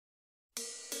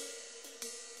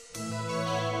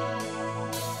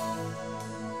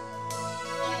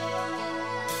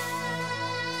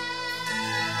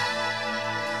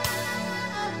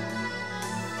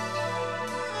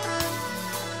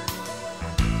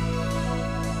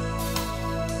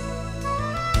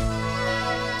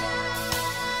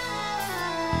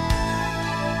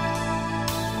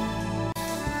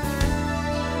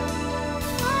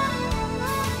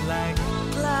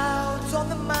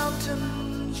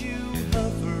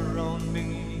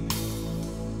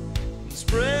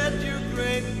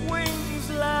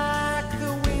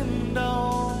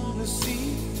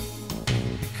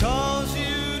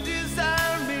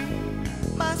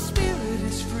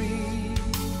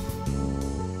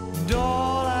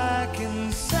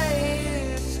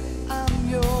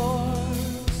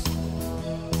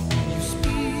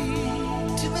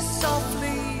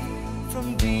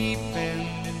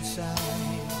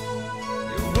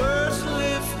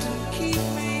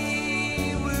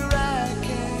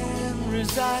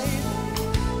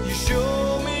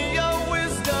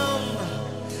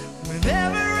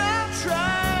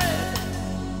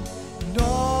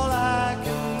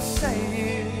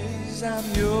years I'm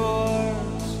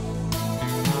yours.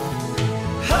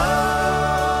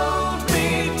 Hold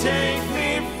me, take me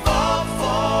far,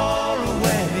 far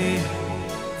away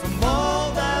from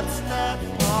all that's not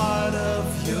part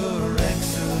of your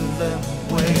excellent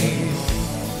way.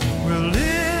 We're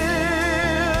living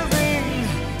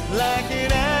like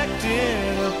an act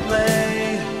in a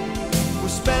play. We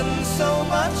spend so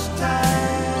much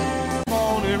time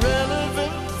on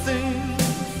irrelevant things,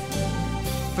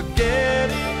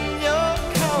 forgetting your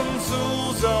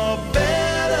counsels are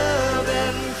better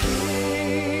than kings.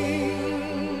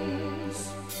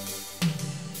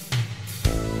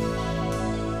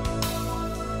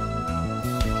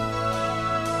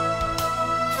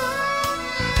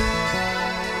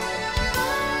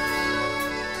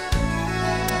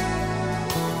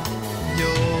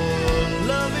 Your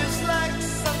love is like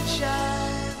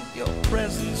sunshine, your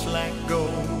presence like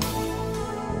gold,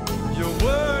 your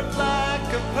word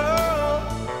like a pearl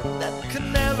that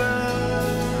can never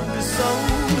be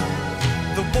sold.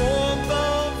 The warmth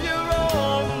of your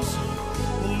arms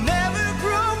will never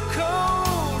grow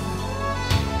cold,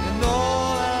 and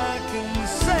all I can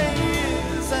say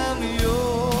is I'm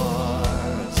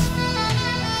yours.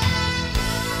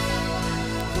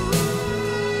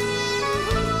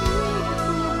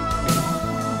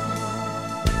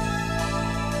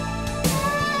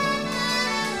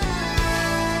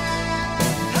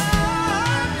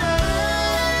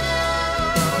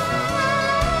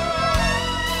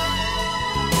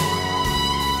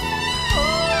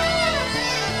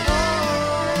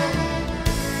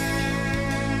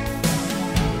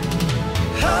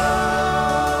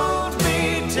 Hold me,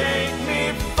 take me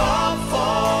far,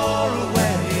 far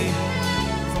away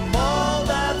from all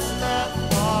that's not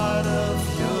part of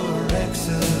your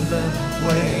excellent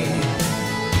way.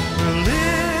 We're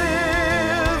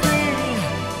living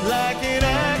like an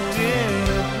act in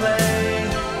a play.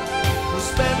 We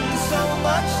spend so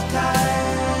much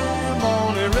time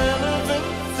on irrelevant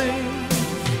things,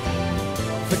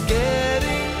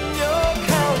 forgetting your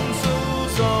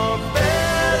counsels are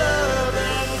better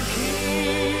than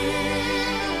kings.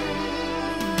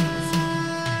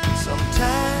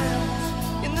 Sometimes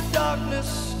in the darkness,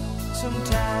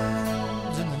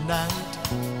 sometimes in the night,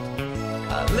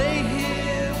 I lay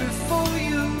here before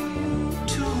you,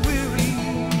 too weary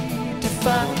to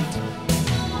fight.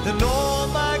 Then all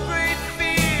my great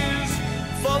fears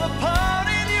fall apart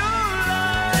in your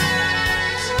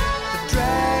light. The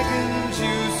dragons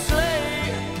you slay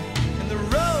and the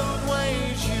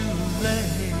roadways you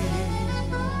lay,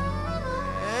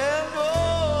 and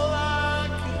all I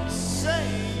can say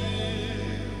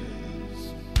is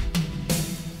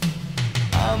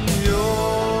I'm yours.